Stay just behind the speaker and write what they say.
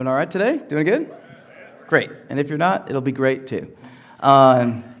Doing all right today? Doing good? Great. And if you're not, it'll be great too. You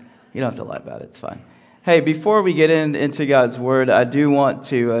don't have to lie about it. It's fine. Hey, before we get into God's Word, I do want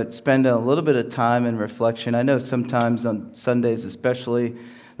to spend a little bit of time in reflection. I know sometimes on Sundays especially,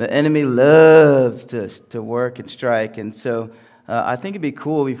 the enemy loves to work and strike. And so I think it'd be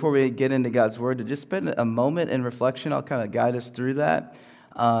cool before we get into God's Word to just spend a moment in reflection. I'll kind of guide us through that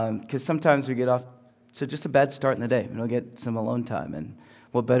because sometimes we get off to just a bad start in the day. We don't get some alone time. And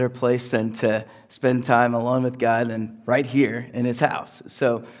what better place than to spend time alone with God than right here in His house?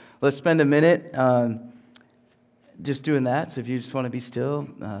 So let's spend a minute just doing that. So if you just want to be still,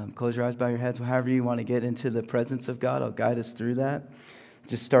 close your eyes, bow your heads, however you want to get into the presence of God, I'll guide us through that.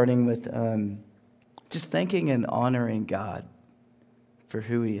 Just starting with just thanking and honoring God for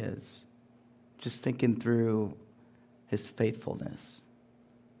who He is. Just thinking through His faithfulness.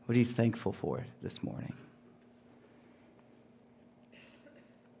 What are you thankful for this morning?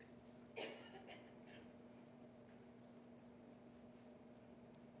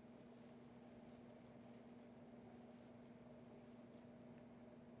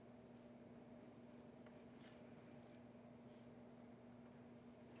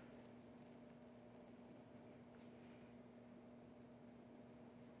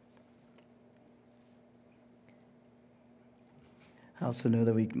 I also know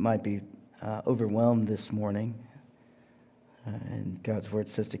that we might be overwhelmed this morning. And God's Word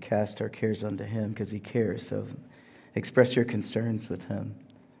says to cast our cares unto Him because He cares. So express your concerns with Him.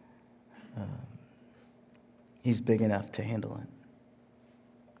 He's big enough to handle it.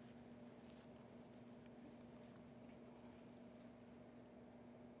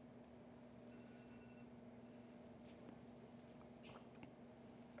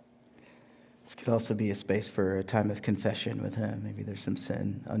 This could also be a space for a time of confession with Him. Maybe there's some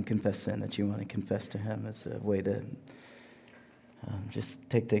sin, unconfessed sin, that you want to confess to Him as a way to just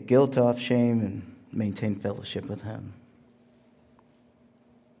take the guilt off, shame, and maintain fellowship with Him.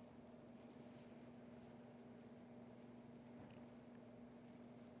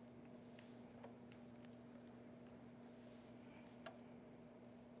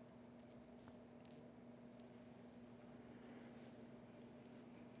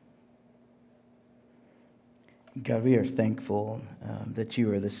 God, we are thankful that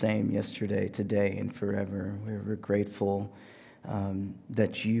You are the same yesterday, today, and forever. We're grateful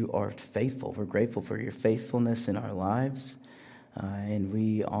that You are faithful. We're grateful for Your faithfulness in our lives, and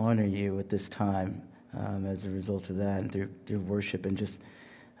we honor You at this time as a result of that, and through worship and just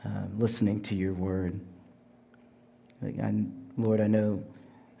listening to Your word. Lord, I know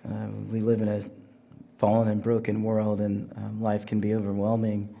we live in a fallen and broken world, and life can be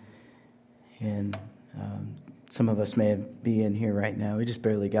overwhelming, and some of us may be in here right now. We just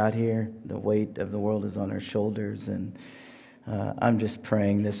barely got here. The weight of the world is on our shoulders. And I'm just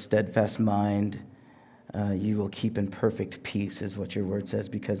praying this steadfast mind You will keep in perfect peace is what Your word says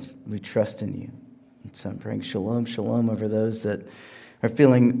because we trust in You. And so I'm praying shalom, shalom over those that are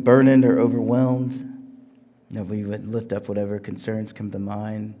feeling burdened or overwhelmed. That we would lift up whatever concerns come to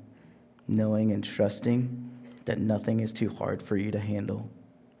mind, knowing and trusting that nothing is too hard for You to handle.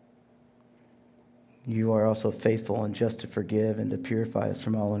 You are also faithful and just to forgive and to purify us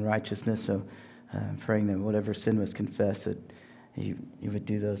from all unrighteousness. So I'm praying that whatever sin was confessed, that you would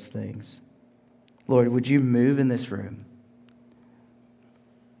do those things. Lord, would You move in this room?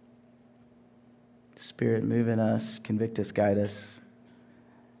 Spirit, move in us, convict us, guide us.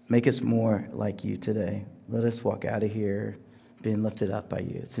 Make us more like You today. Let us walk out of here being lifted up by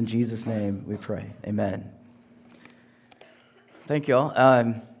You. It's in Jesus' name we pray. Amen. Thank you all.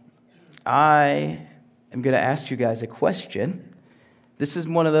 I'm going to ask you guys a question. This is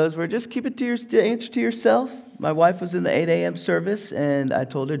one of those where just keep it to answer to yourself. My wife was in the 8 a.m. service, and I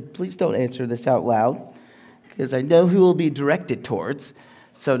told her, please don't answer this out loud, because I know who will be directed towards.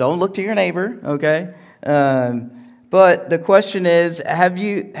 So don't look to your neighbor, okay? But the question is,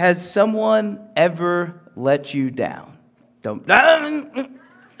 has someone ever let you down?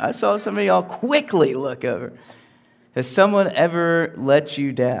 I saw some of y'all quickly look over. Has someone ever let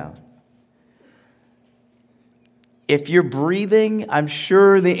you down? If you're breathing, I'm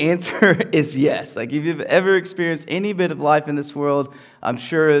sure the answer is yes. Like if you've ever experienced any bit of life in this world, I'm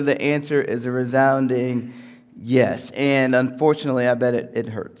sure the answer is a resounding yes. And unfortunately, I bet it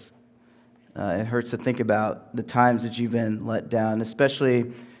hurts. It hurts to think about the times that you've been let down,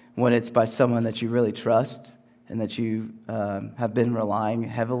 especially when it's by someone that you really trust and that you have been relying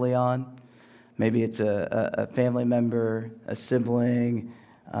heavily on. Maybe it's a family member, a sibling,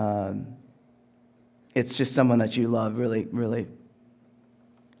 it's just someone that you love really, really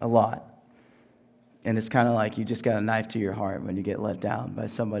a lot. And it's kind of like you just got a knife to your heart when you get let down by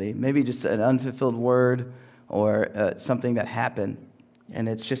somebody, maybe just an unfulfilled word or something that happened. And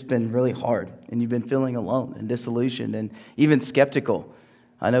it's just been really hard. And you've been feeling alone and disillusioned and even skeptical.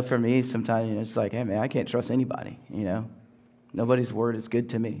 I know for me, sometimes it's like, hey, man, I can't trust anybody, Nobody's word is good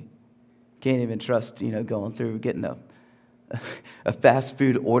to me. Can't even trust, going through getting a fast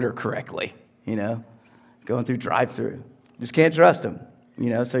food order correctly, going through drive-through. Just can't trust them,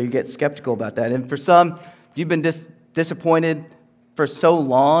 so you get skeptical about that. And for some, you've been disappointed for so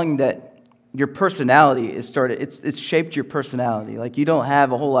long that your personality it's shaped your personality. Like you don't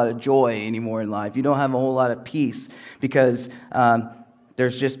have a whole lot of joy anymore in life. You don't have a whole lot of peace because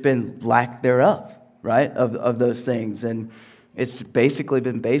there's just been lack thereof, right, of those things. And it's basically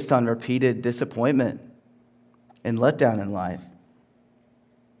been based on repeated disappointment and letdown in life.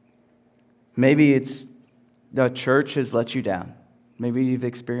 Maybe it's the church has let you down. Maybe you've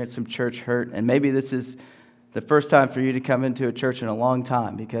experienced some church hurt, and maybe this is the first time for you to come into a church in a long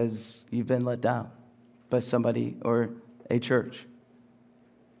time because you've been let down by somebody or a church.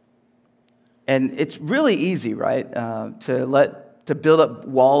 And it's really easy, right, to build up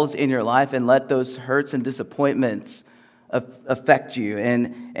walls in your life and let those hurts and disappointments affect you.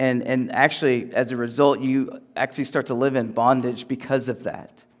 And actually, as a result, you actually start to live in bondage because of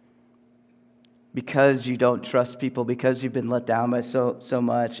that. Because you don't trust people, because you've been let down by so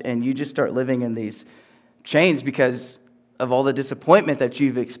much, and you just start living in these chains because of all the disappointment that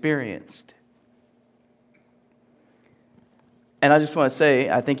you've experienced. And I just want to say,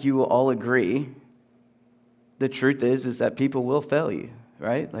 I think you will all agree, the truth is that people will fail you,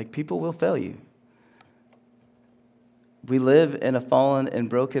 right? Like people will fail you. We live in a fallen and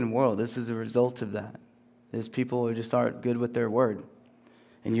broken world. This is a result of that. Is people who just aren't good with their word.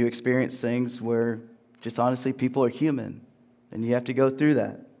 And you experience things where just honestly people are human. And you have to go through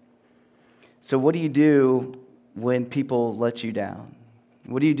that. So what do you do when people let you down?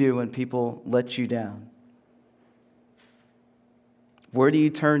 What do you do when people let you down? Where do you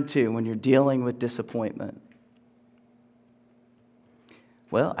turn to when you're dealing with disappointment?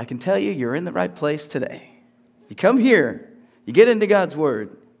 Well, I can tell you, you're in the right place today. You come here, you get into God's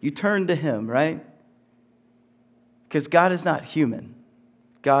word, you turn to him, right? Because God is not human.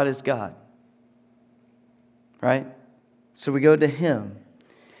 God is God. Right? So we go to him.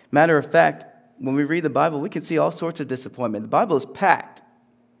 Matter of fact, when we read the Bible, we can see all sorts of disappointment. The Bible is packed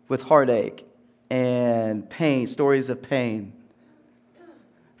with heartache and pain, stories of pain.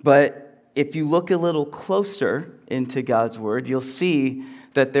 But if you look a little closer into God's word, you'll see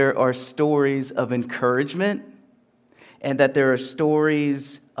that there are stories of encouragement and that there are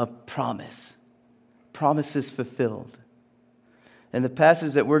stories of promises fulfilled. And the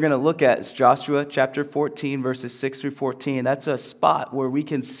passage that we're going to look at is Joshua chapter 14, verses 6 through 14. That's a spot where we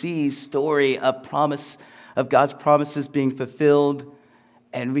can see story of promise, of God's promises being fulfilled,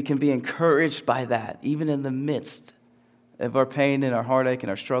 and we can be encouraged by that, even in the midst of our pain and our heartache and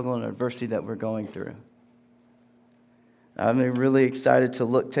our struggle and our adversity that we're going through. I'm really excited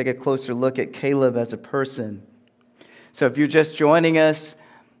to take a closer look at Caleb as a person. So if you're just joining us,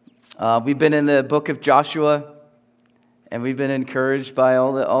 we've been in the book of Joshua. And we've been encouraged by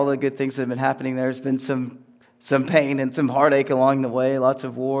all the good things that have been happening. There's been some pain and some heartache along the way, lots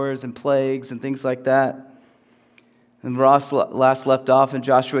of wars and plagues and things like that. And Ross last left off in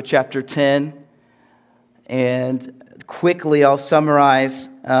Joshua chapter 10. And quickly I'll summarize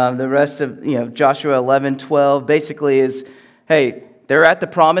the rest of Joshua 11:12. Basically is, hey, they're at the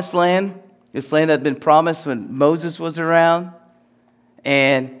promised land. This land had been promised when Moses was around.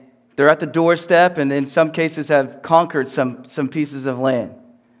 And they're at the doorstep, and in some cases have conquered some pieces of land.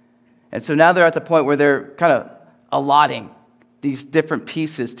 And so now they're at the point where they're kind of allotting these different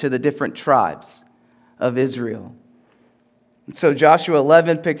pieces to the different tribes of Israel. And so Joshua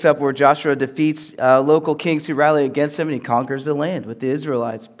 11 picks up where Joshua defeats local kings who rally against him, and he conquers the land with the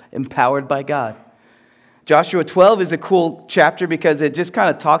Israelites, empowered by God. Joshua 12 is a cool chapter because it just kind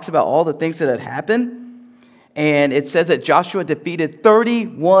of talks about all the things that had happened. And it says that Joshua defeated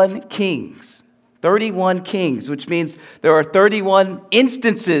 31 kings. 31 kings, which means there are 31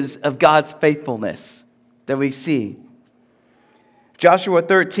 instances of God's faithfulness that we see. Joshua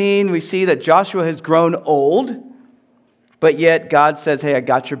 13, we see that Joshua has grown old, but yet God says, hey, I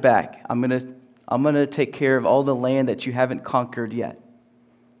got your back. I'm going to take care of all the land that you haven't conquered yet.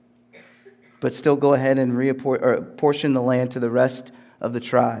 But still go ahead and portion the land to the rest of the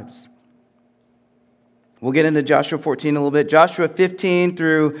tribes. We'll get into Joshua 14 a little bit. Joshua 15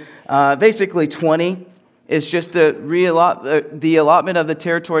 through basically 20 is just the allotment of the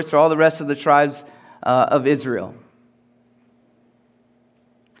territories for all the rest of the tribes of Israel.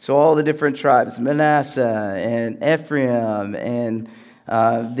 So all the different tribes, Manasseh and Ephraim and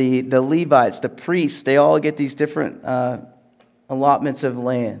the Levites, the priests, they all get these different allotments of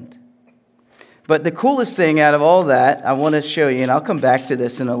land. But the coolest thing out of all that, I want to show you, and I'll come back to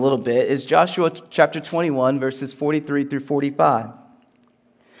this in a little bit, is Joshua chapter 21, verses 43 through 45.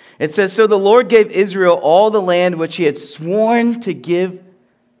 It says, "So the Lord gave Israel all the land which he had sworn to give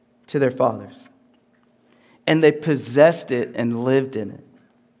to their fathers. And they possessed it and lived in it.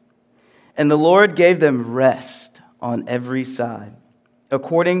 And the Lord gave them rest on every side,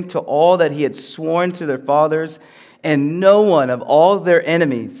 according to all that he had sworn to their fathers, and no one of all their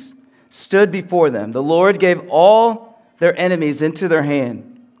enemies stood before them. The Lord gave all their enemies into their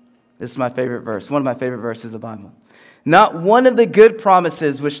hand." This is my favorite verse, one of my favorite verses of the Bible. "Not one of the good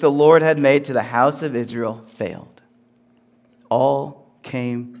promises which the Lord had made to the house of Israel failed. All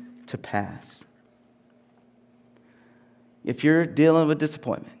came to pass." If you're dealing with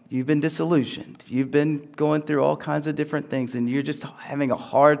disappointment, you've been disillusioned, you've been going through all kinds of different things, and you're just having a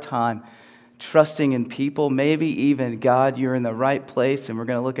hard time trusting in people, maybe even God, you're in the right place, and we're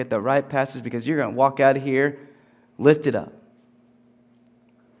going to look at the right passage because you're going to walk out of here lifted up.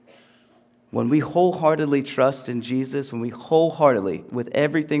 When we wholeheartedly trust in Jesus, when we wholeheartedly, with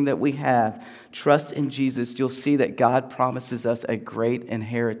everything that we have, trust in Jesus, you'll see that God promises us a great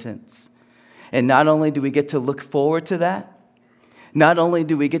inheritance. And not only do we get to look forward to that, not only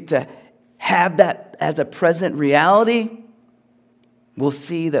do we get to have that as a present reality, we'll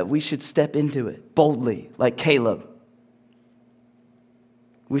see that we should step into it boldly, like Caleb.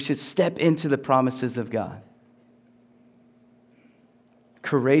 We should step into the promises of God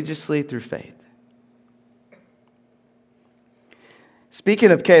courageously through faith.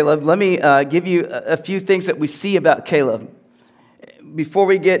 Speaking of Caleb, let me give you a few things that we see about Caleb. Before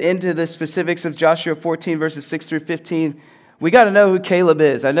we get into the specifics of Joshua 14, verses 6 through 15, we got to know who Caleb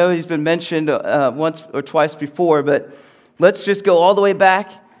is. I know he's been mentioned once or twice before, but let's just go all the way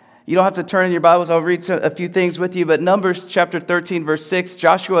back. You don't have to turn in your Bibles. I'll read a few things with you. But Numbers chapter 13, verse 6,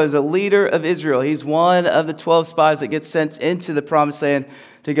 Joshua is a leader of Israel. He's one of the 12 spies that gets sent into the promised land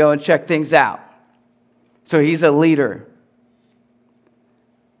to go and check things out. So he's a leader.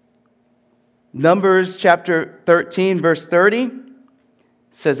 Numbers chapter 13, verse 30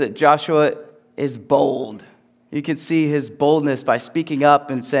 says that Joshua is bold. You can see his boldness by speaking up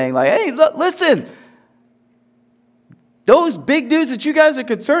and saying, like, "Hey, look, listen, those big dudes that you guys are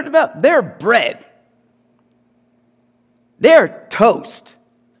concerned about, they're bread. They're toast."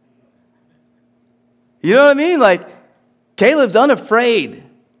 You know what I mean? Like, Caleb's unafraid.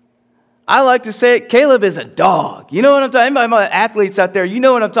 I like to say it, Caleb is a dog. You know what I'm talking about? My athletes out there, you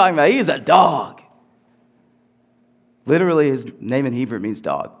know what I'm talking about. He's a dog. Literally, his name in Hebrew means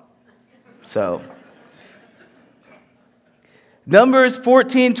dog. So, Numbers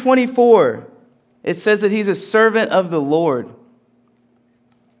 14:24. It says that he's a servant of the Lord.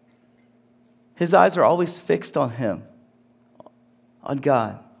 His eyes are always fixed on him, on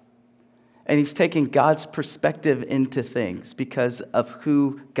God. And he's taking God's perspective into things because of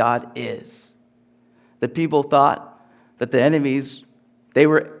who God is. The people thought that the enemies, they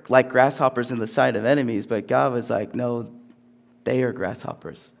were like grasshoppers in the sight of enemies, but God was like, no, they are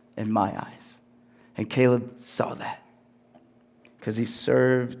grasshoppers in my eyes. And Caleb saw that because he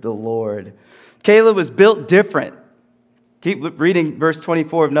served the Lord. Caleb was built different. Keep reading verse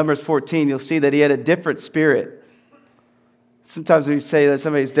 24 of Numbers 14. You'll see that he had a different spirit. Sometimes when you say that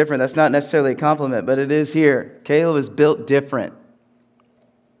somebody's different, that's not necessarily a compliment, but it is here. Caleb is built different.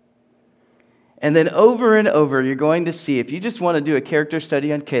 And then over and over, you're going to see, if you just want to do a character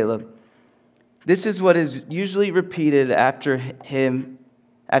study on Caleb, this is what is usually repeated after him,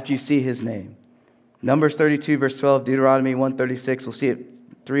 after you see his name. Numbers 32, verse 12, Deuteronomy 136. We'll see it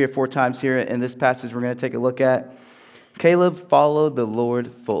 3 or 4 times here in this passage we're going to take a look at. Caleb followed the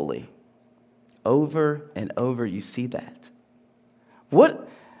Lord fully. Over and over, you see that. What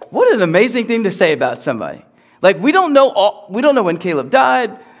an amazing thing to say about somebody. Like, we don't know when Caleb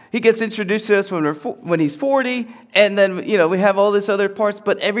died. He gets introduced to us when he's 40, and then, we have all this other parts,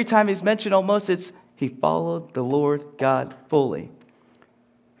 but every time he's mentioned almost, it's he followed the Lord God fully.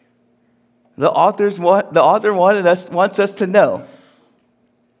 The author wants us to know.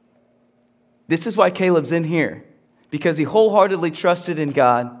 This is why Caleb's in here, because he wholeheartedly trusted in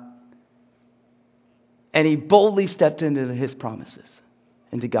God, and he boldly stepped into his promises,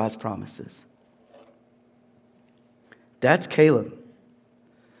 into God's promises. That's Caleb.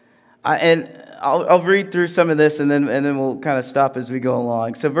 I'll read through some of this, and then we'll kind of stop as we go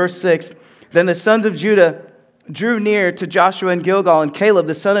along. So verse 6, then the sons of Judah drew near to Joshua and Gilgal, and Caleb,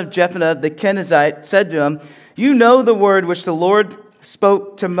 the son of Jephunneh the Kenizzite, said to him, "You know the word which the Lord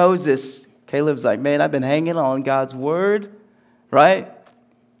spoke to Moses, Caleb's like, man, I've been hanging on God's word, right?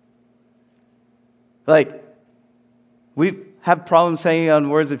 Like, we have problems hanging on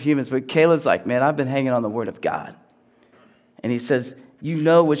words of humans, but Caleb's like, man, I've been hanging on the word of God. And he says, you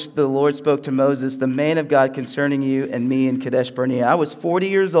know which the Lord spoke to Moses, the man of God, concerning you and me in Kadesh Barnea. I was 40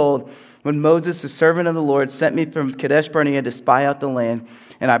 years old when Moses, the servant of the Lord, sent me from Kadesh Barnea to spy out the land,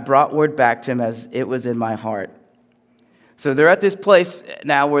 and I brought word back to him as it was in my heart. So they're at this place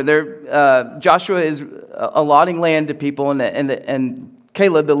now where Joshua is allotting land to people, and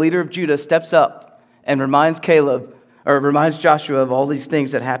Caleb, the leader of Judah, steps up and reminds Joshua of all these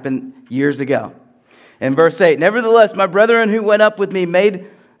things that happened years ago. In verse 8, nevertheless, my brethren who went up with me made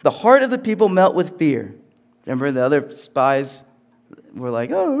the heart of the people melt with fear. Remember, the other spies were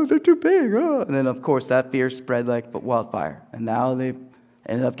like, oh, they're too big. Oh. And then, of course, that fear spread like wildfire. And now they've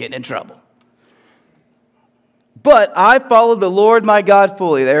ended up getting in trouble. But I followed the Lord my God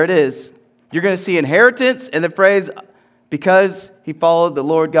fully. There it is. You're going to see inheritance in the phrase, because he followed the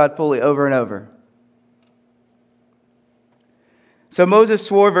Lord God fully, over and over. So Moses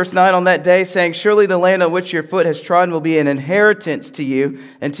swore, verse 9, on that day, saying, surely the land on which your foot has trodden will be an inheritance to you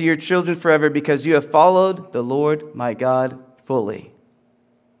and to your children forever, because you have followed the Lord my God fully.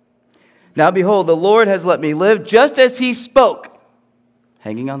 Now behold, the Lord has let me live just as he spoke,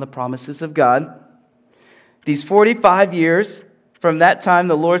 hanging on the promises of God. These 45 years from that time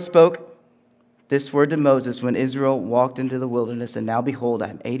the Lord spoke this word to Moses when Israel walked into the wilderness. And now behold,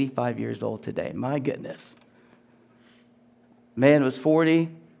 I'm 85 years old today. My goodness. Man was 40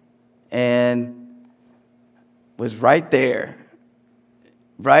 and was right there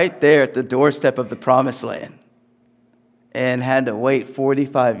at the doorstep of the promised land, and had to wait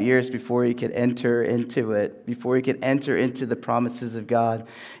 45 years before he could enter into it, before he could enter into the promises of God.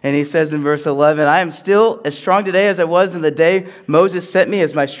 And he says in verse 11, I am still as strong today as I was in the day Moses sent me,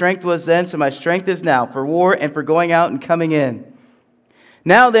 as my strength was then, so my strength is now, for war and for going out and coming in.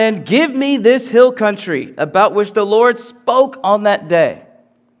 Now then, give me this hill country about which the Lord spoke on that day.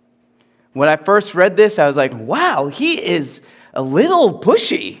 When I first read this, I was like, wow, he is a little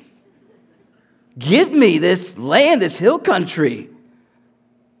pushy. Give me this land, this hill country.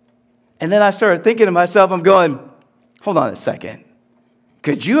 And then I started thinking to myself, I'm going, hold on a second.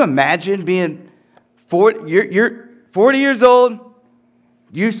 Could you imagine being 40, you're 40 years old,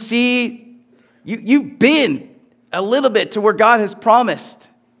 you've been a little bit to where God has promised.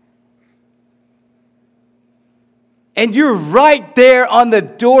 And you're right there on the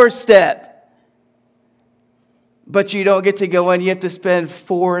doorstep. But you don't get to go in. You have to spend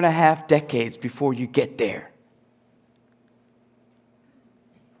 4.5 decades before you get there.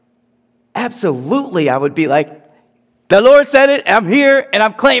 Absolutely, I would be like, the Lord said it, I'm here, and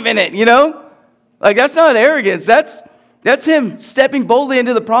I'm claiming it, you know? Like, that's not arrogance. That's him stepping boldly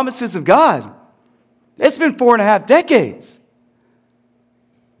into the promises of God. It's been 4.5 decades.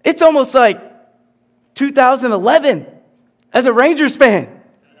 It's almost like 2011 as a Rangers fan.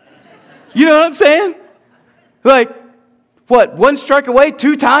 You know what I'm saying? Like, what, one strike away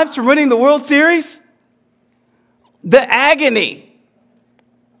 2 times from winning the World Series? The agony.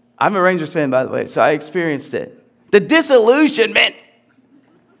 I'm a Rangers fan, by the way, so I experienced it. The disillusionment.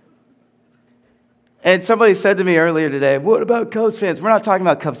 And somebody said to me earlier today, what about Cubs fans? We're not talking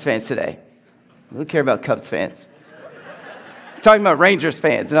about Cubs fans today. We don't care about Cubs fans. I'm talking about Rangers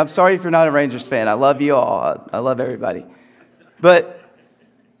fans. And I'm sorry if you're not a Rangers fan. I love you all. I love everybody. But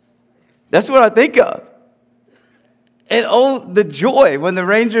that's what I think of. And oh, the joy when the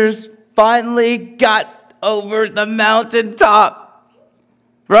Rangers finally got over the mountaintop.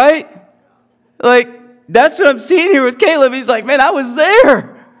 Right? Like, that's what I'm seeing here with Caleb. He's like, man, I was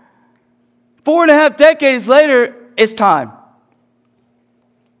there. 4.5 decades later, it's time.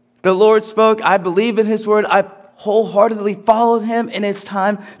 The Lord spoke. I believe in his word. I wholeheartedly followed him, and it's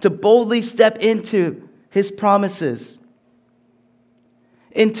time to boldly step into his promises,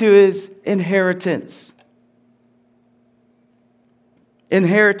 into his inheritance.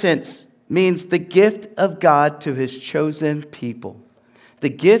 Inheritance means the gift of God to his chosen people. The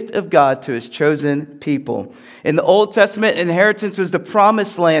gift of God to his chosen people. In the Old Testament, inheritance was the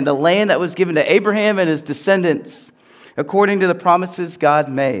promised land, the land that was given to Abraham and his descendants, according to the promises God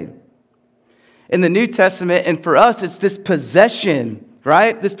made. In the New Testament, and for us, it's this possession,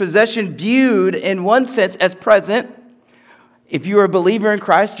 right? This possession viewed in one sense as present. If you are a believer in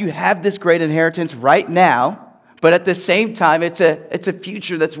Christ, you have this great inheritance right now, but at the same time, it's a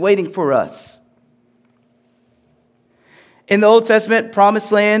future that's waiting for us. In the Old Testament,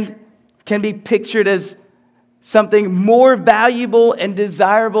 promised land can be pictured as something more valuable and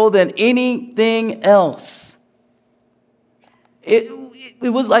desirable than anything else. It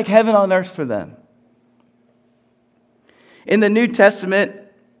was like heaven on earth for them. In the New Testament,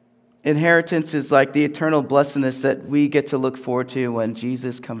 inheritance is like the eternal blessedness that we get to look forward to when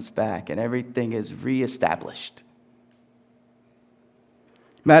Jesus comes back and everything is reestablished.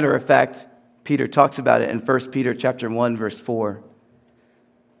 Matter of fact, Peter talks about it in 1 Peter chapter 1, verse 4.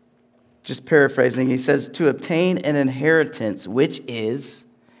 Just paraphrasing, he says, to obtain an inheritance which is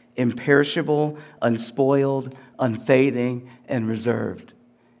imperishable, unspoiled, unfading, and reserved.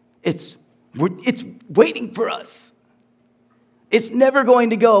 It's waiting for us. It's never going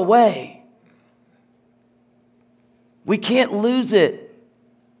to go away. We can't lose it.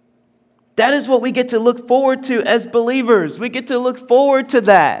 That is what we get to look forward to as believers. We get to look forward to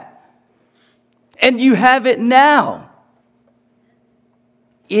that. And you have it now.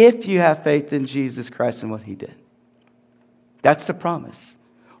 If you have faith in Jesus Christ and what he did. That's the promise.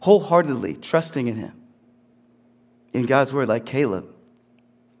 Wholeheartedly trusting in him. In God's word, like Caleb,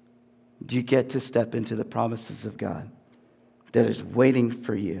 you get to step into the promises of God that is waiting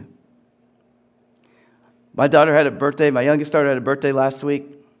for you. My daughter had a birthday. My youngest daughter had a birthday last week.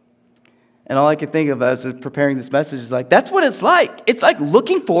 And all I could think of as preparing this message is like, that's what it's like. It's like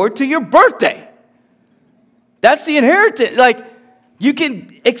looking forward to your birthday. That's the inheritance. Like, you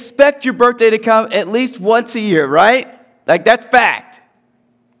can expect your birthday to come at least once a year, right? Like, that's fact.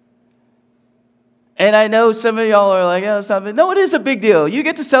 And I know some of y'all are like, oh, it's not big. No, it is a big deal. You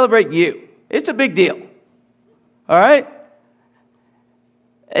get to celebrate you. It's a big deal. All right?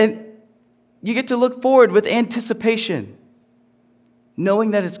 And you get to look forward with anticipation,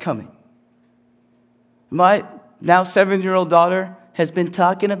 knowing that it's coming. My now 7-year-old daughter has been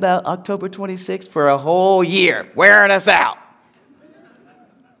talking about October 26th for a whole year, wearing us out.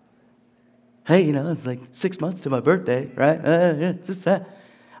 Hey, it's like 6 months to my birthday, right? It's just that.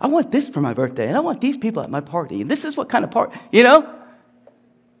 I want this for my birthday, and I want these people at my party, and this is what kind of party,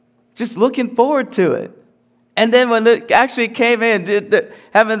 Just looking forward to it. And then when it actually came in,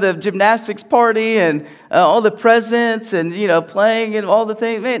 having the gymnastics party and all the presents and, playing and all the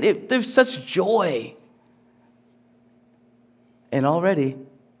things, man, there's such joy. And already,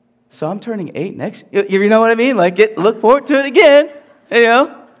 so I'm turning 8 next year. You know what I mean? Like, look forward to it again,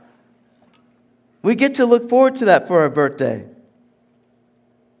 We get to look forward to that for our birthday.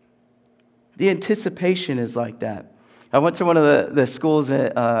 The anticipation is like that. I went to one of the schools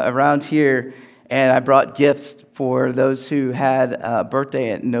around here, and I brought gifts for those who had a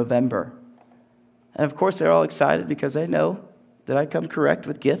birthday in November. And of course, they're all excited because they know that I come correct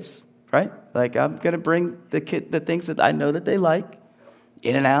with gifts, right? Like, I'm going to bring the things that I know that they like.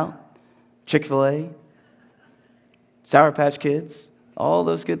 In-N-Out, Chick-fil-A, Sour Patch Kids, all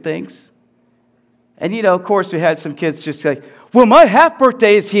those good things. And, of course, we had some kids just like, well, my half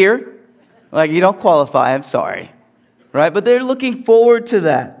birthday is here. Like, you don't qualify, I'm sorry. Right? But they're looking forward to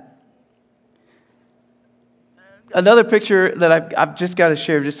that. Another picture that I've just got to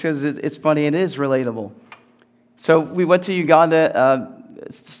share just because it's funny and it is relatable. So we went to Uganda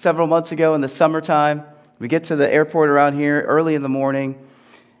several months ago in the summertime. We get to the airport around here early in the morning.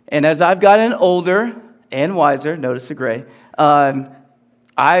 And as I've gotten older and wiser, notice the gray,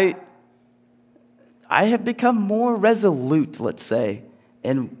 I have become more resolute, let's say,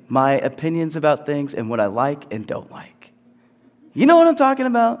 in my opinions about things and what I like and don't like. You know what I'm talking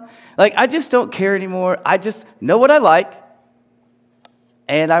about? Like, I just don't care anymore. I just know what I like,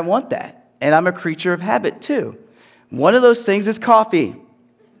 and I want that. And I'm a creature of habit, too. One of those things is coffee.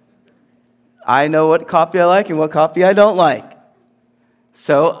 I know what coffee I like and what coffee I don't like.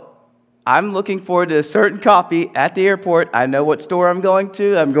 So I'm looking forward to a certain coffee at the airport. I know what store I'm going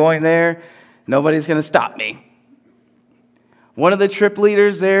to. I'm going there. Nobody's going to stop me. One of the trip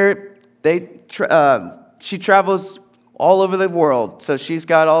leaders there, she travels all over the world. So she's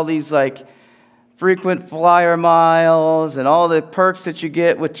got all these like frequent flyer miles and all the perks that you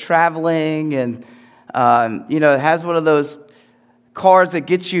get with traveling. And, it has one of those cars that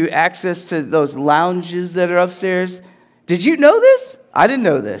gets you access to those lounges that are upstairs. Did you know this? I didn't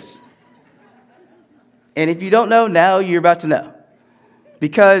know this. And if you don't know, now you're about to know.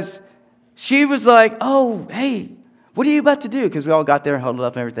 Because she was like, oh, hey, what are you about to do? Because we all got there and huddled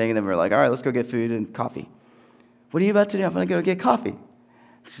up and everything. And then we were like, all right, let's go get food and coffee. What are you about to do? I'm going to go get coffee.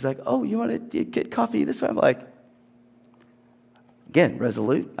 She's like, oh, you want to get coffee this way? I'm like, again,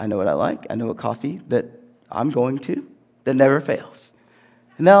 resolute. I know what I like. I know a coffee that I'm going to that never fails.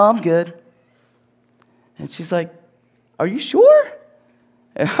 No, I'm good. And she's like, are you sure?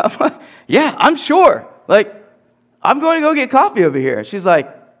 And I'm like, yeah, I'm sure. Like, I'm going to go get coffee over here. She's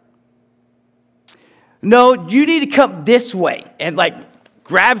like, no, you need to come this way. And like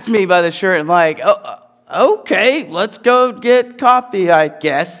grabs me by the shirt. I'm like, oh, okay, let's go get coffee, I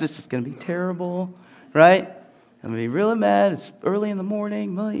guess. This is going to be terrible, right? I'm going to be really mad. It's early in the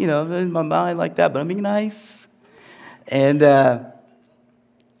morning, you know, in my mind like that, but I'm being nice. And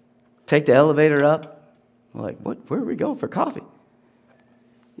take the elevator up. I'm like, where are we going for coffee?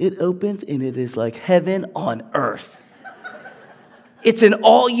 It opens, and it is like heaven on earth. It's an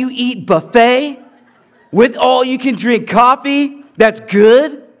all-you-eat buffet with all-you-can-drink coffee. That's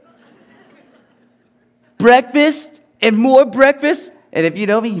good. Breakfast and more breakfast. And if you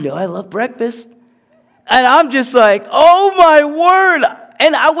know me, you know I love breakfast. And I'm just like, oh, my word.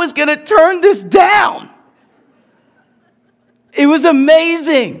 And I was going to turn this down. It was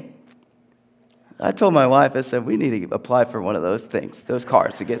amazing. I told my wife, I said, we need to apply for one of those things, those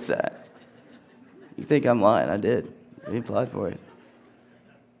cars that gets that. You think I'm lying? I did. We applied for it.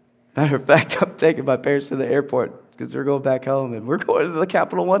 Matter of fact, I'm taking my parents to the airport because they're going back home, and we're going to the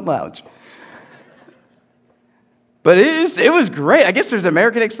Capital One Lounge. But it was great. I guess there's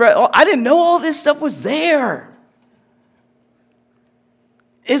American Express. Oh, I didn't know all this stuff was there.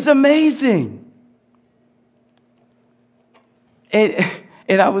 It's amazing.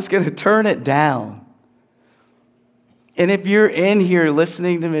 And I was going to turn it down. And if you're in here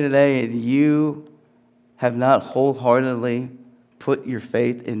listening to me today and you have not wholeheartedly put your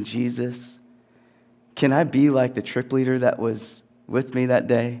faith in Jesus, can I be like the trip leader that was with me that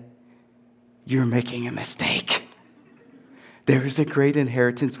day? You're making a mistake. There is a great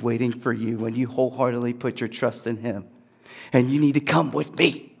inheritance waiting for you when you wholeheartedly put your trust in him. And you need to come with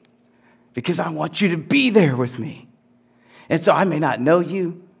me because I want you to be there with me. And so I may not know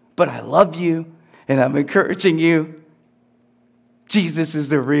you, but I love you, and I'm encouraging you. Jesus is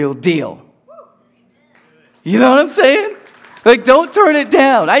the real deal. You know what I'm saying? Like, don't turn it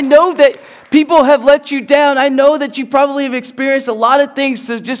down. I know that people have let you down. I know that you probably have experienced a lot of things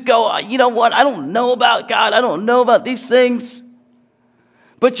to just go, you know what? I don't know about God. I don't know about these things.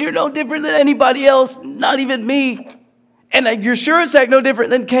 But you're no different than anybody else, not even me. And you're sure as heck no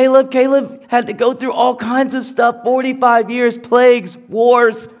different than Caleb. Caleb had to go through all kinds of stuff, 45 years, plagues,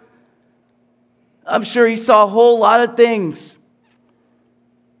 wars. I'm sure he saw a whole lot of things.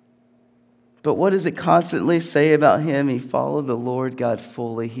 But what does it constantly say about him? He followed the Lord God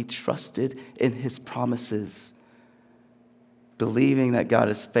fully. He trusted in his promises, believing that God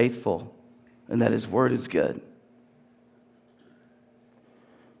is faithful and that his word is good.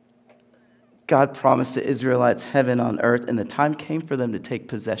 God promised the Israelites heaven on earth, and the time came for them to take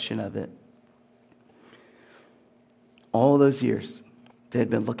possession of it. All those years, they had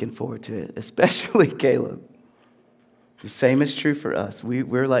been looking forward to it, especially Caleb. The same is true for us.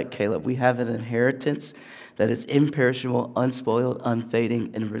 We're like Caleb. We have an inheritance that is imperishable, unspoiled,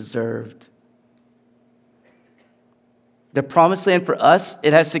 unfading, and reserved. The promised land for us,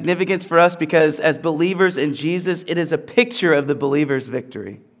 it has significance for us because as believers in Jesus, it is a picture of the believer's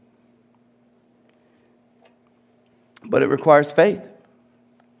victory. But it requires faith.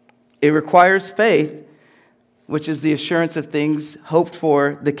 It requires faith, which is the assurance of things hoped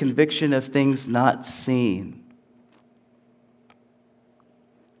for, the conviction of things not seen.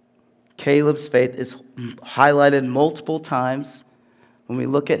 Caleb's faith is highlighted multiple times when we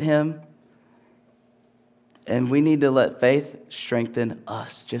look at him. And we need to let faith strengthen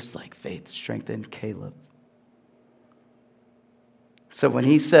us, just like faith strengthened Caleb. So when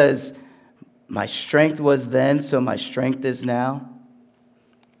he says, my strength was then, so my strength is now.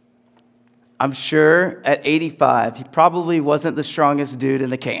 I'm sure at 85, he probably wasn't the strongest dude in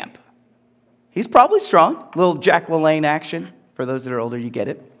the camp. He's probably strong. Little Jack LaLanne action. For those that are older, you get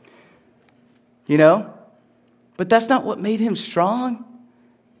it. You know? But that's not what made him strong.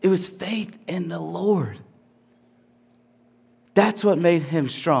 It was faith in the Lord. That's what made him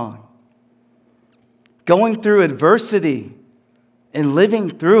strong. Going through adversity and living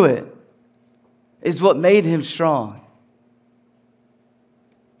through it is what made him strong.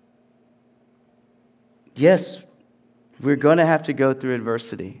 Yes, we're going to have to go through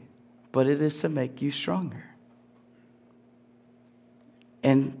adversity, but it is to make you stronger.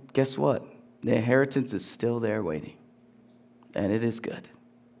 And guess what? The inheritance is still there waiting, and it is good.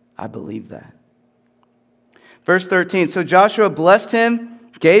 I believe that. Verse 13, so Joshua blessed him,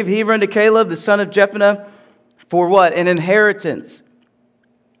 gave Hebron to Caleb, the son of Jephunneh, for what? An inheritance.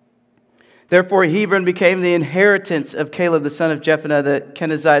 Therefore, Hebron became the inheritance of Caleb, the son of Jephunneh, the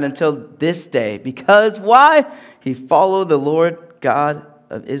Kenizzite, until this day. Because, why? He followed the Lord God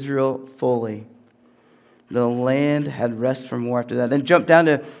of Israel fully. The land had rest from war after that. Then jump down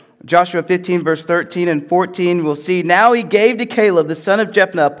to Joshua 15, verse 13 and 14. We'll see, now he gave to Caleb, the son of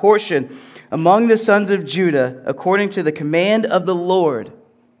Jephunneh, a portion among the sons of Judah, according to the command of the Lord.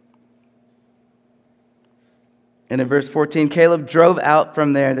 And in verse 14, Caleb drove out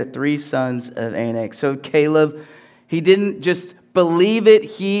from there the 3 sons of Anak. So Caleb, he didn't just believe it,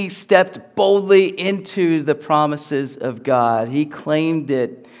 he stepped boldly into the promises of God. He claimed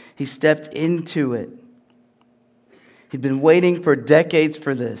it. He stepped into it. He'd been waiting for decades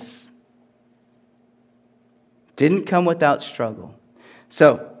for this. Didn't come without struggle.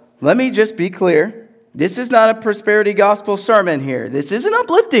 So let me just be clear. This is not a prosperity gospel sermon here. This is an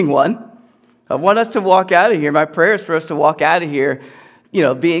uplifting one. I want us to walk out of here. My prayer is for us to walk out of here,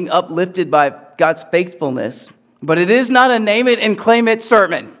 being uplifted by God's faithfulness. But it is not a name it and claim it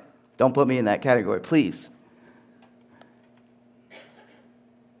sermon. Don't put me in that category, please.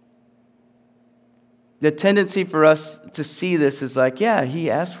 The tendency for us to see this is like, yeah, he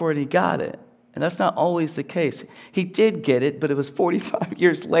asked for it, he got it. And that's not always the case. He did get it, but it was 45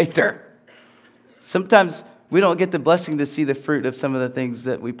 years later. Sometimes we don't get the blessing to see the fruit of some of the things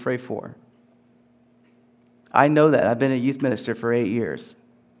that we pray for. I know that. I've been a youth minister for 8 years,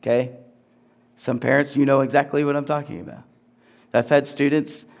 okay? Some parents, you know exactly what I'm talking about. I've had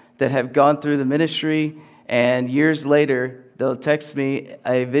students that have gone through the ministry, and years later, they'll text me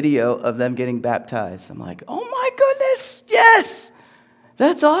a video of them getting baptized. I'm like, oh my goodness, yes,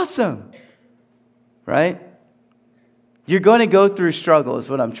 that's awesome, right? You're going to go through struggle is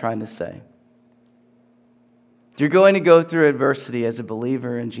what I'm trying to say. You're going to go through adversity as a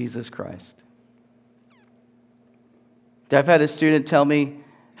believer in Jesus Christ. I've had a student tell me,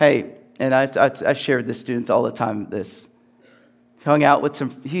 hey, and I share with the students all the time this. Hung out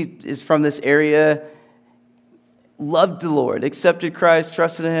with he is from this area, loved the Lord, accepted Christ,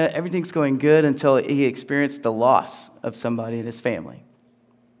 trusted in Him. Everything's going good until he experienced the loss of somebody in his family.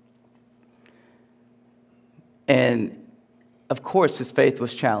 And of course, his faith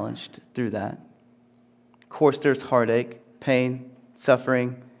was challenged through that. Of course, there's heartache, pain,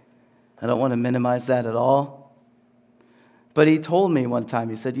 suffering. I don't want to minimize that at all. But he told me one time,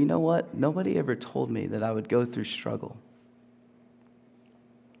 he said, you know what? Nobody ever told me that I would go through struggle.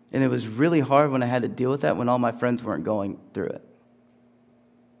 And it was really hard when I had to deal with that when all my friends weren't going through it.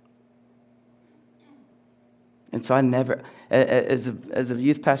 And so I never, as a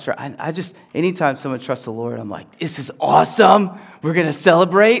youth pastor, I just, anytime someone trusts the Lord, I'm like, this is awesome. We're going to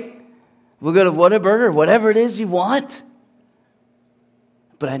celebrate. We'll go to Whataburger, whatever it is you want.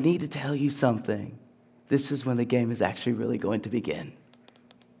 But I need to tell you something. This is when the game is actually really going to begin.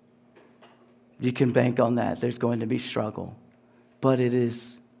 You can bank on that. There's going to be struggle. But it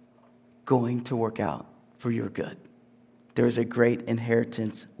is going to work out for your good. There's a great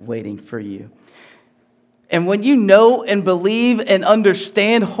inheritance waiting for you. And when you know and believe and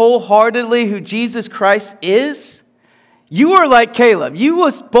understand wholeheartedly who Jesus Christ is, you are like Caleb. You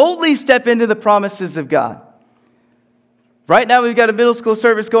will boldly step into the promises of God. Right now we've got a middle school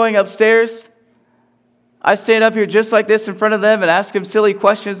service going upstairs. I stand up here just like this in front of them and ask them silly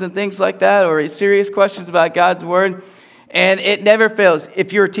questions and things like that, or serious questions about God's word. And it never fails.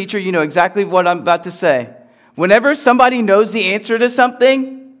 If you're a teacher, you know exactly what I'm about to say. Whenever somebody knows the answer to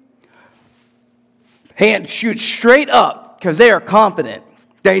something, hand shoots straight up because they are confident.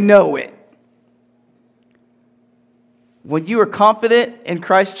 They know it. When you are confident in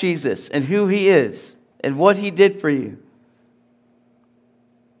Christ Jesus and who He is and what He did for you,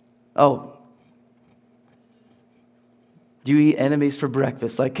 you eat enemies for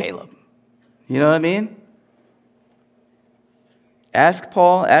breakfast like Caleb. You know what I mean? Ask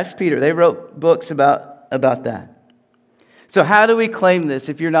Paul, ask Peter. They wrote books about that. So how do we claim this?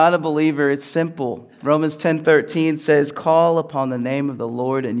 If you're not a believer, it's simple. Romans 10:13 says, call upon the name of the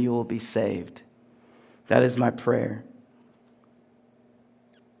Lord and you will be saved. That is my prayer.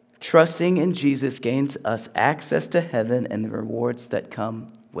 Trusting in Jesus gains us access to heaven and the rewards that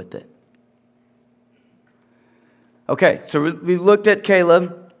come with it. Okay, so we looked at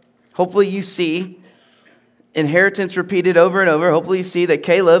Caleb. Hopefully you see inheritance repeated over and over. Hopefully you see that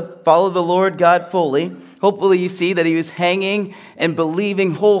Caleb followed the Lord God fully. Hopefully you see that he was hanging and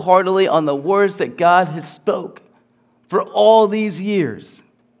believing wholeheartedly on the words that God has spoke for all these years.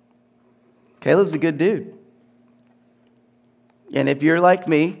 Caleb's a good dude. And if you're like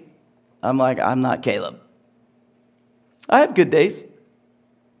me, I'm not Caleb. I have good days,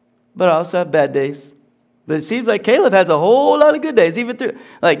 but I also have bad days. But it seems like Caleb has a whole lot of good days, even through,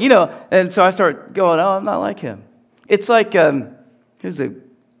 and so I start going, I'm not like him. It's like, who's the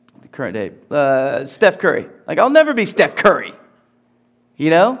current day? Steph Curry. I'll never be Steph Curry,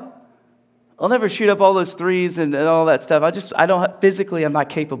 I'll never shoot up all those threes and all that stuff. I'm not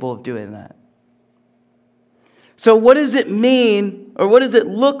capable of doing that. So what does it mean, or what does it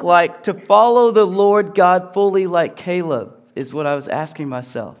look like to follow the Lord God fully like Caleb, is what I was asking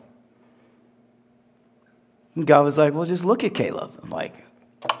myself. And God was like, well, just look at Caleb. I'm like,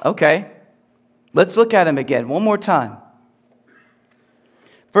 okay, let's look at him again one more time.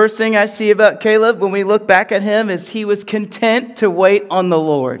 First thing I see about Caleb when we look back at him is he was content to wait on the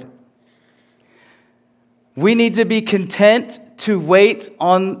Lord. We need to be content to wait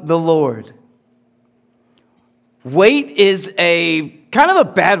on the Lord. Wait is a kind of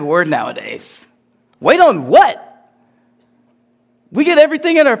a bad word nowadays. Wait on what? We get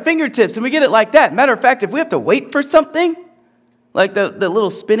everything at our fingertips and we get it like that. Matter of fact, if we have to wait for something, like the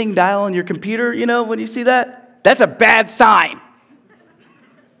little spinning dial on your computer, when you see that, that's a bad sign.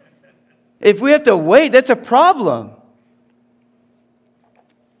 If we have to wait, that's a problem.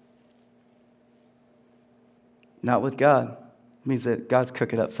 Not with God. It means that God's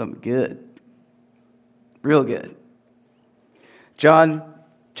cooking up something good. Real good. John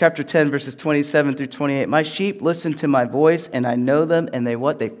chapter 10, verses 27 through 28. My sheep listen to my voice, and I know them, and they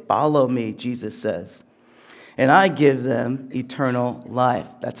what? They follow me, Jesus says. And I give them eternal life.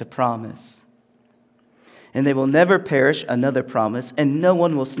 That's a promise. And they will never perish, another promise, and no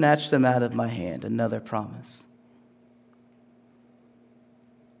one will snatch them out of my hand, another promise.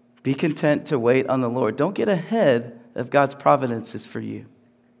 Be content to wait on the Lord. Don't get ahead of God's providences for you.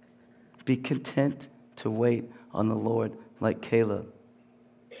 Be content to wait on the Lord like Caleb.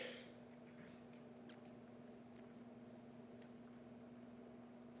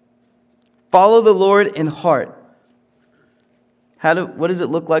 Follow the Lord in heart. What does it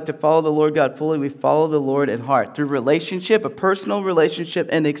look like to follow the Lord God fully? We follow the Lord in heart through relationship, a personal relationship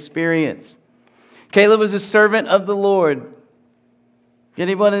and experience. Caleb was a servant of the Lord.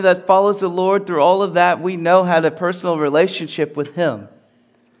 Anybody that follows the Lord through all of that, we know had a personal relationship with him.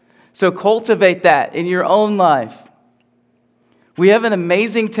 So cultivate that in your own life. We have an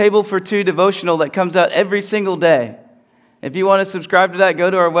amazing Table for Two devotional that comes out every single day. If you want to subscribe to that, go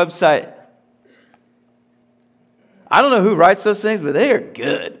to our website. I don't know who writes those things, but they are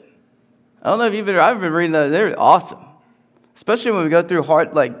good. I don't know if I've been reading those. They're awesome. Especially when we go through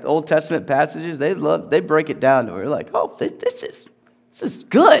hard, like Old Testament passages, they break it down to where you're like, oh, this is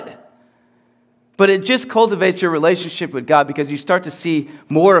good. But it just cultivates your relationship with God because you start to see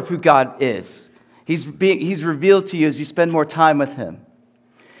more of who God is. He's revealed to you as you spend more time with him.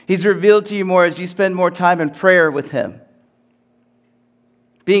 He's revealed to you more as you spend more time in prayer with him.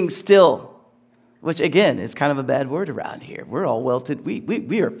 Being still. Which, again, is kind of a bad word around here. We're all welted.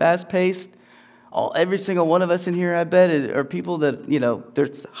 We are fast-paced. Every single one of us in here, I bet, are people that,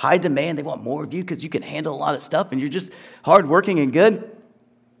 there's high demand. They want more of you because you can handle a lot of stuff, and you're just hardworking and good.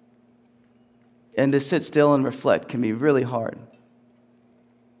 And to sit still and reflect can be really hard.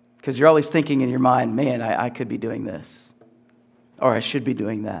 Because you're always thinking in your mind, man, I could be doing this. Or I should be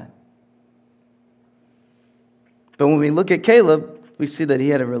doing that. But when we look at Caleb, we see that he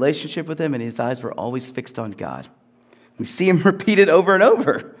had a relationship with him and his eyes were always fixed on God. We see him repeat it over and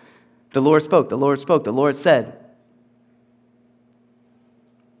over. The Lord spoke, the Lord spoke, the Lord said.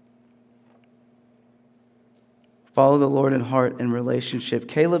 Follow the Lord in heart and relationship.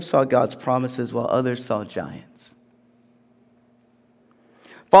 Caleb saw God's promises while others saw giants.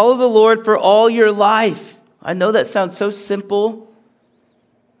 Follow the Lord for all your life. I know that sounds so simple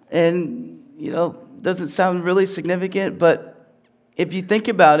and, doesn't sound really significant, but if you think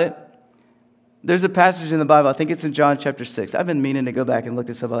about it, there's a passage in the Bible, I think it's in John chapter 6. I've been meaning to go back and look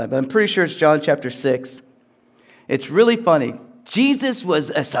this up, but I'm pretty sure it's John chapter 6. It's really funny. Jesus was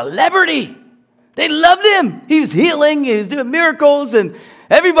a celebrity. They loved him. He was healing, he was doing miracles, and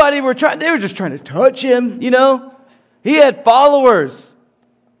everybody they were just trying to touch him, He had followers.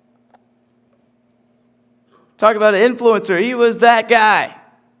 Talk about an influencer. He was that guy.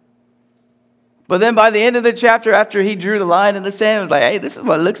 But then by the end of the chapter, after he drew the line in the sand, it was like, hey, this is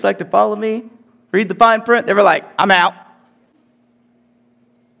what it looks like to follow me. Read the fine print. They were like, I'm out.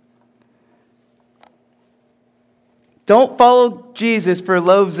 Don't follow Jesus for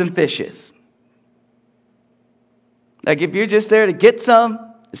loaves and fishes. Like if you're just there to get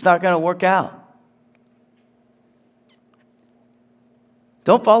some, it's not going to work out.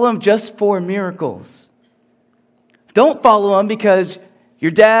 Don't follow him just for miracles. Don't follow him because your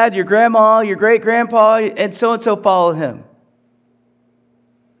dad, your grandma, your great-grandpa, and so follow him.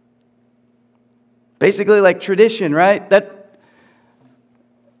 Basically like tradition, right?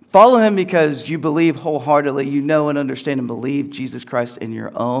 Follow him because you believe wholeheartedly, you know and understand and believe Jesus Christ in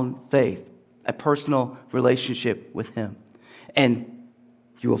your own faith, a personal relationship with him. And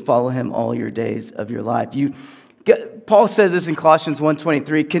you will follow him all your days of your life. Paul says this in Colossians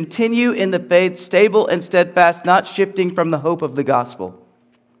 1:23, continue in the faith, stable and steadfast, not shifting from the hope of the gospel.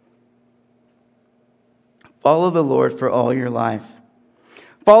 Follow the Lord for all your life.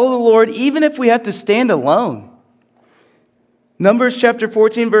 Follow the Lord even if we have to stand alone. Numbers chapter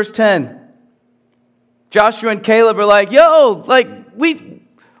 14, verse 10. Joshua and Caleb are like,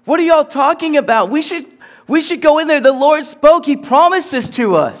 what are y'all talking about? We should go in there. The Lord spoke. He promised this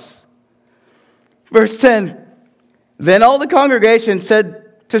to us. Verse 10. Then all the congregation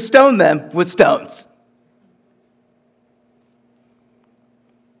said to stone them with stones.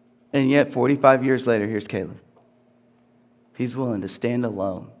 And yet 45 years later, here's Caleb. He's willing to stand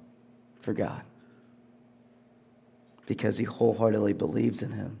alone for God because he wholeheartedly believes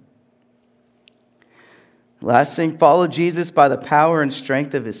in him. Last thing, follow Jesus by the power and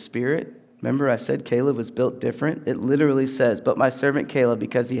strength of his Spirit. Remember I said Caleb was built different? It literally says, but my servant Caleb,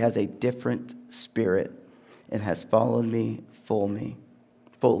 because he has a different spirit and has followed me fully.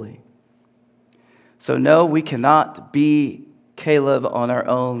 So no, we cannot be Caleb on our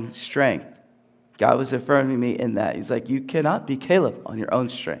own strength. God was affirming me in that. He's like, you cannot be Caleb on your own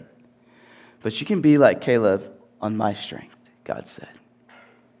strength, but you can be like Caleb on my strength, God said.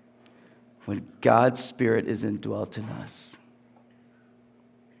 When God's Spirit is indwelt in us.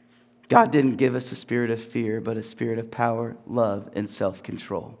 God didn't give us a spirit of fear, but a spirit of power, love, and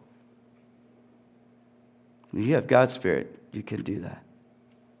self-control. When you have God's Spirit, you can do that.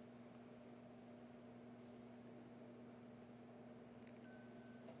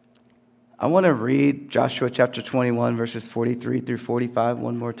 I want to read Joshua chapter 21, verses 43 through 45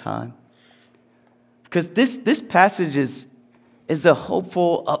 one more time. Because this passage is a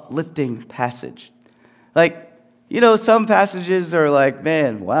hopeful, uplifting passage. Like, some passages are like,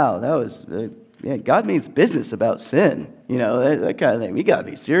 man, wow, that was, God means business about sin. That kind of thing. We got to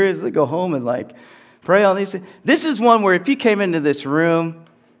be serious. Let's go home and pray on these things. This is one where if you came into this room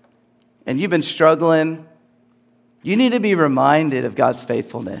and you've been struggling, you need to be reminded of God's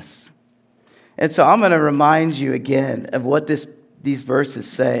faithfulness. And so I'm going to remind you again of what these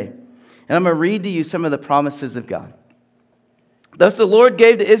verses say. And I'm going to read to you some of the promises of God. Thus the Lord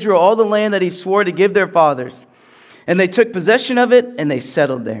gave to Israel all the land that he swore to give their fathers. And they took possession of it and they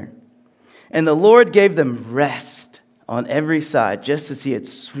settled there. And the Lord gave them rest on every side, just as he had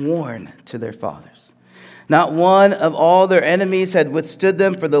sworn to their fathers. Not one of all their enemies had withstood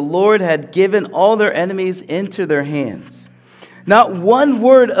them, for the Lord had given all their enemies into their hands. Not one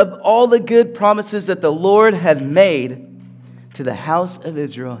word of all the good promises that the Lord had made to the house of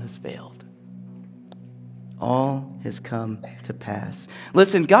Israel has failed. All has come to pass.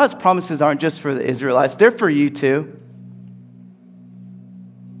 Listen, God's promises aren't just for the Israelites. They're for you too.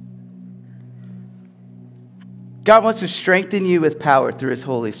 God wants to strengthen you with power through his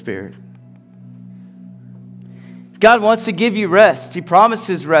Holy Spirit. God wants to give you rest. He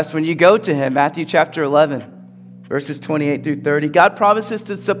promises rest when you go to him. Matthew chapter 11. Verses 28 through 30. God promises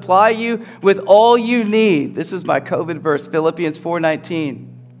to supply you with all you need. This is my COVID verse, Philippians 4:19.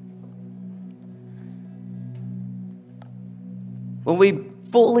 When we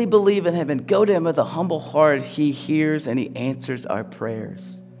fully believe in him and go to him with a humble heart, he hears and he answers our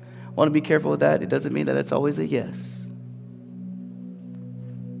prayers. I want to be careful with that. It doesn't mean that it's always a yes.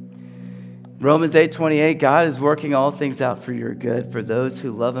 Romans 8:28, God is working all things out for your good, for those who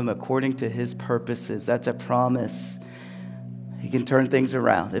love him according to his purposes. That's a promise. He can turn things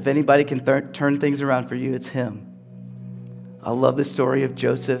around. If anybody can turn things around for you, it's him. I love the story of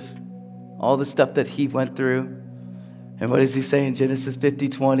Joseph, all the stuff that he went through. And what does he say in Genesis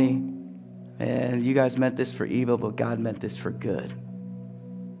 50:20? And you guys meant this for evil, but God meant this for good.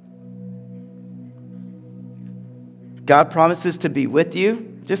 God promises to be with you.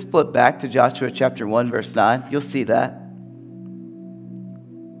 Just flip back to Joshua chapter 1, verse 9. You'll see that.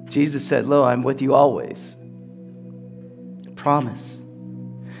 Jesus said, lo, I'm with you always. Promise.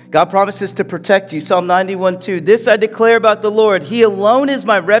 God promises to protect you. Psalm 91:2. This I declare about the Lord. He alone is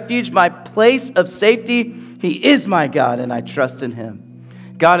my refuge, my place of safety. He is my God, and I trust in him.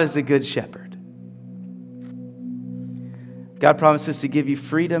 God is a good shepherd. God promises to give you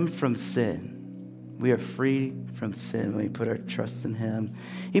freedom from sin. We are free from sin when we put our trust in him.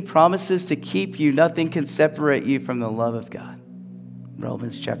 He promises to keep you. Nothing can separate you from the love of God.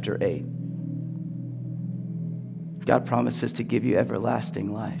 Romans chapter 8. God promises to give you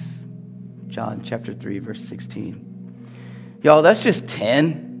everlasting life. John chapter 3, verse 16. Y'all, that's just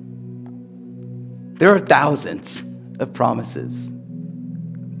 10. There are thousands of promises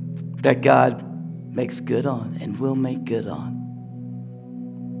that God makes good on and will make good on.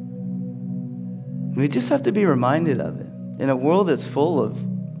 We just have to be reminded of it. In a world that's full of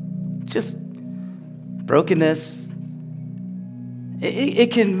just brokenness,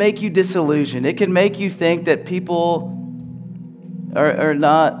 it can make you disillusioned. It can make you think that people are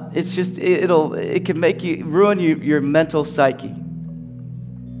not, it can make you ruin your mental psyche.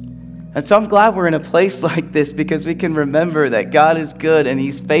 And so I'm glad we're in a place like this because we can remember that God is good and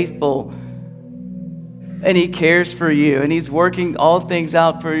he's faithful and he cares for you and he's working all things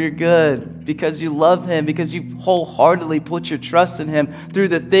out for your good because you love him, because you've wholeheartedly put your trust in him through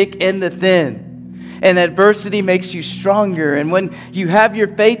the thick and the thin. And adversity makes you stronger. And when you have your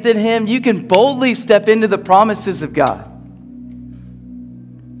faith in him, you can boldly step into the promises of God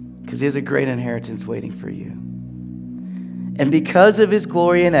because he has a great inheritance waiting for you. And because of his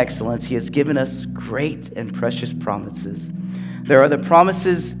glory and excellence, he has given us great and precious promises. These are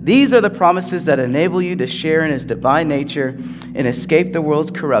the promises that enable you to share in his divine nature and escape the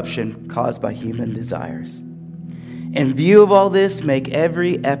world's corruption caused by human desires. In view of all this, make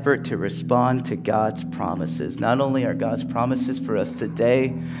every effort to respond to God's promises. Not only are God's promises for us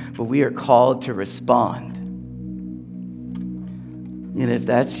today, but we are called to respond. And if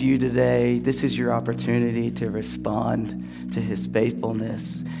that's you today, this is your opportunity to respond to his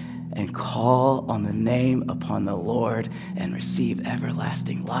faithfulness and call on the name upon the Lord and receive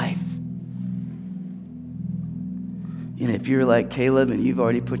everlasting life. And if you're like Caleb and you've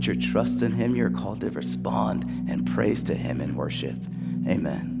already put your trust in him, you're called to respond and praise to him in worship.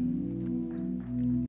 Amen.